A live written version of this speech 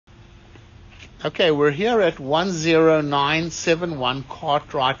Okay, we're here at 10971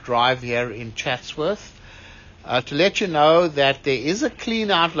 Cartwright Drive here in Chatsworth. To let you know that there is a clean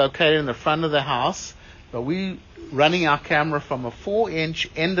out located in the front of the house, but we're running our camera from a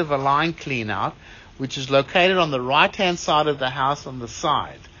 4-inch end of a line clean out, which is located on the right hand side of the house on the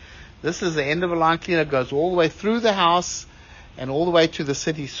side. This is the end of a line cleaner, goes all the way through the house and all the way to the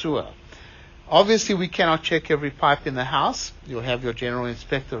city sewer. Obviously, we cannot check every pipe in the house. You'll have your general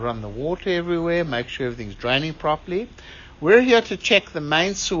inspector run the water everywhere, make sure everything's draining properly. We're here to check the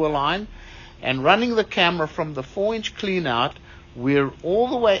main sewer line, and running the camera from the 4-inch clean out, we're all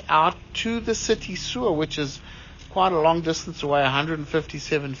the way out to the city sewer, which is quite a long distance away,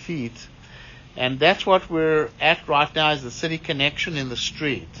 157 feet. And that's what we're at right now, is the city connection in the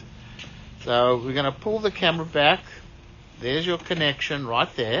street. So we're going to pull the camera back. There's your connection right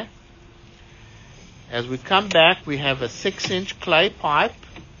there. As we come back, we have a 6-inch clay pipe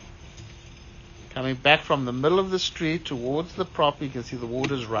coming back from the middle of the street towards the property. You can see the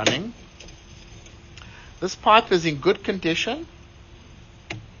water's running. This pipe is in good condition.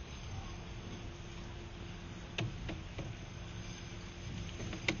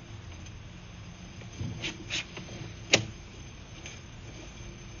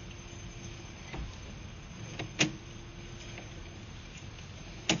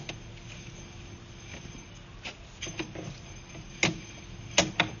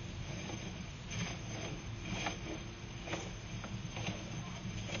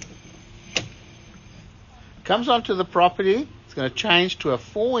 Comes onto the property, it's going to change to a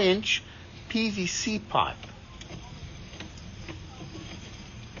 4-inch PVC pipe.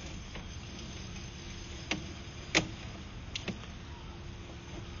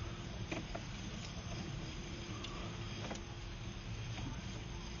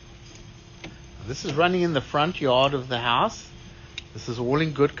 This is running in the front yard of the house. This is all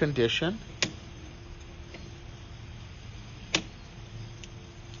in good condition.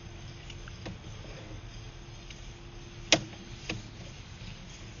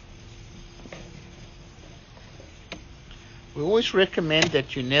 We always recommend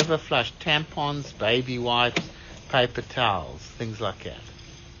that you never flush tampons, baby wipes, paper towels, things like that,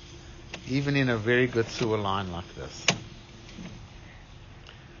 even in a very good sewer line like this.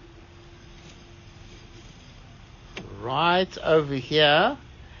 Right over here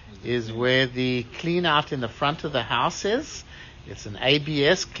is where the clean out in the front of the house is. It's an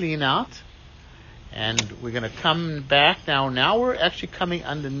ABS clean out, and we're going to come back now. Now we're actually coming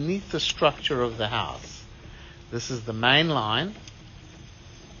underneath the structure of the house. This is the main line.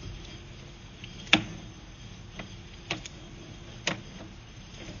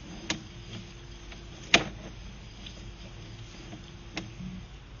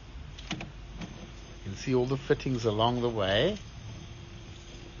 You can see all the fittings along the way.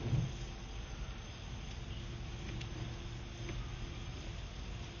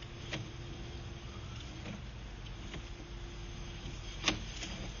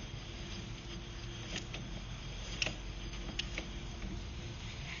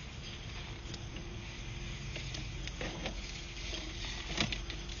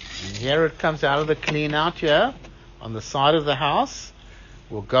 Here it comes out of the clean out here on the side of the house.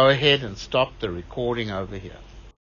 We'll go ahead and stop the recording over here.